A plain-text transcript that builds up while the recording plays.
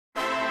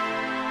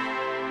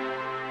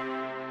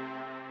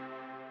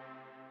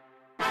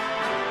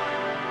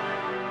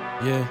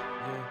Yeah.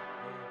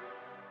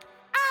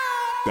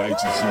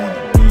 Dice is on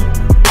the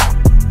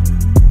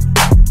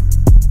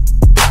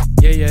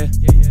beat. Yeah.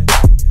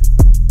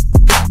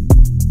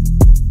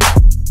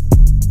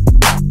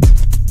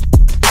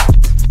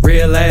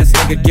 Real ass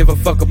nigga, give a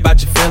fuck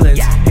about your feelings.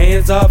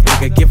 Hands off,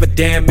 nigga, give a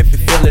damn if you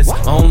feel it.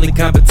 Only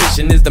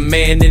competition is the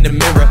man in the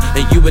mirror,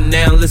 and you are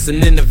now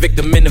listening to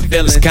victim and the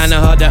villain. It's kinda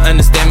hard to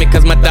understand me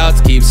cause my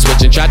thoughts keep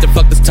switching. Tried to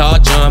fuck this tall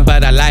John,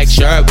 but I like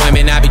short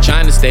women. I be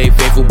trying to stay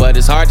faithful, but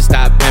it's hard to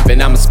stop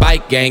pimping. I'm a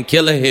Spike Gang,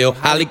 Killer Hill,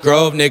 Holly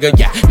Grove, nigga.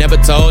 Yeah, never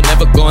told,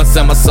 never gonna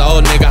sell my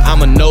soul, nigga.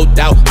 I'm a no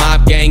doubt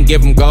mob gang,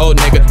 give 'em gold,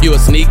 nigga. You a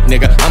sneak,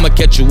 nigga. I'ma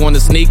catch you on a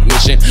sneak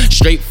mission.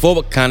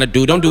 Straightforward kinda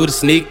dude, don't do the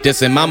sneak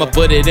dissing. Mama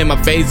put it in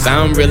my face, I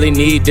don't really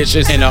need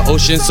dishes. In the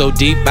ocean so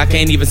deep, I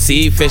can't even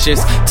see fishes.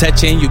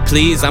 Touching you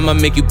please, I'ma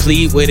make you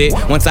plead with it.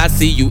 Once I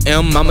see you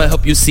I'ma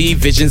help you see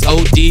visions.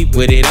 OD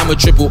with it, I'm a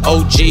triple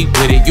OG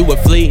with it. You a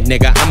flea,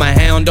 nigga, I'm a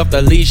hound off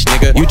the leash,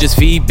 nigga. You just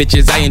feed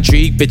bitches, I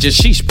intrigue bitches.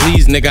 Sheesh,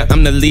 please, nigga,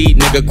 I'm the lead,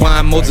 nigga.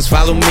 Quan, Moses,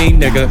 follow me,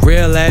 nigga.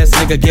 Real ass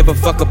nigga, give a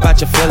fuck about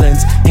your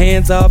feelings.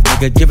 Hands off,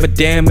 nigga, give a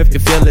damn if you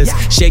feel this.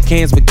 Shake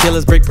hands with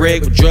killers, break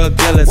bread with drug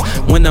dealers.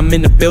 When I'm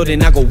in the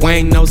building, I go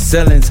wang, no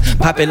ceilings.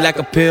 Pop it like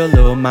a pill,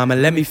 little mama,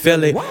 let me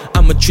feel it.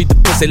 I'ma treat the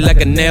pussy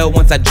like a nail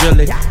once I drill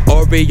it.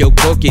 Oreo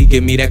cookie,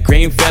 give me that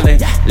cream filling.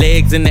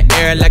 Legs in the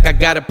air like I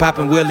got a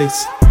poppin'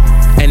 willies.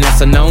 And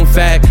that's a known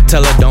fact,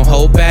 tell her don't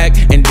hold back.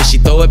 And then she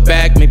throw it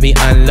back, make me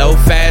unload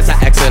fast. I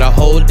asked her to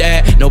hold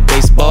that, no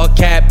baseball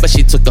cap, but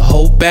she took the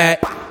whole bat.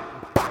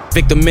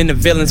 Victim and the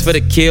villains for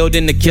the killed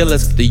and the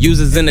killers, the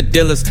users and the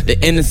dealers, the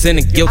innocent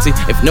and guilty.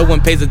 If no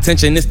one pays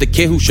attention, it's the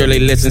kid who surely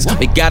listens.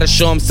 We gotta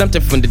show him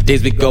something from the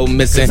days we go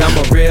missing. Cause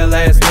I'm a real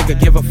ass nigga,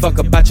 give a fuck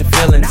about your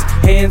feelings.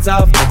 Hands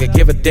off, nigga,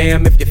 give a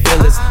damn if you feel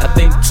this. I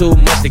think too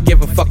much to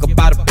give a fuck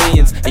about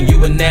opinions. And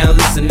you are now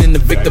listening to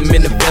victim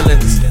and the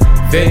villains.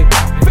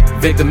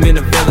 Victim and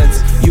the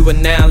villains. You are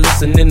now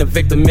listening to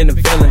victim and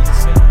the villains.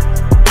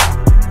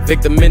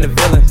 Victim and the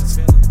villains.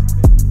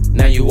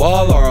 Now you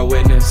all are a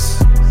witness.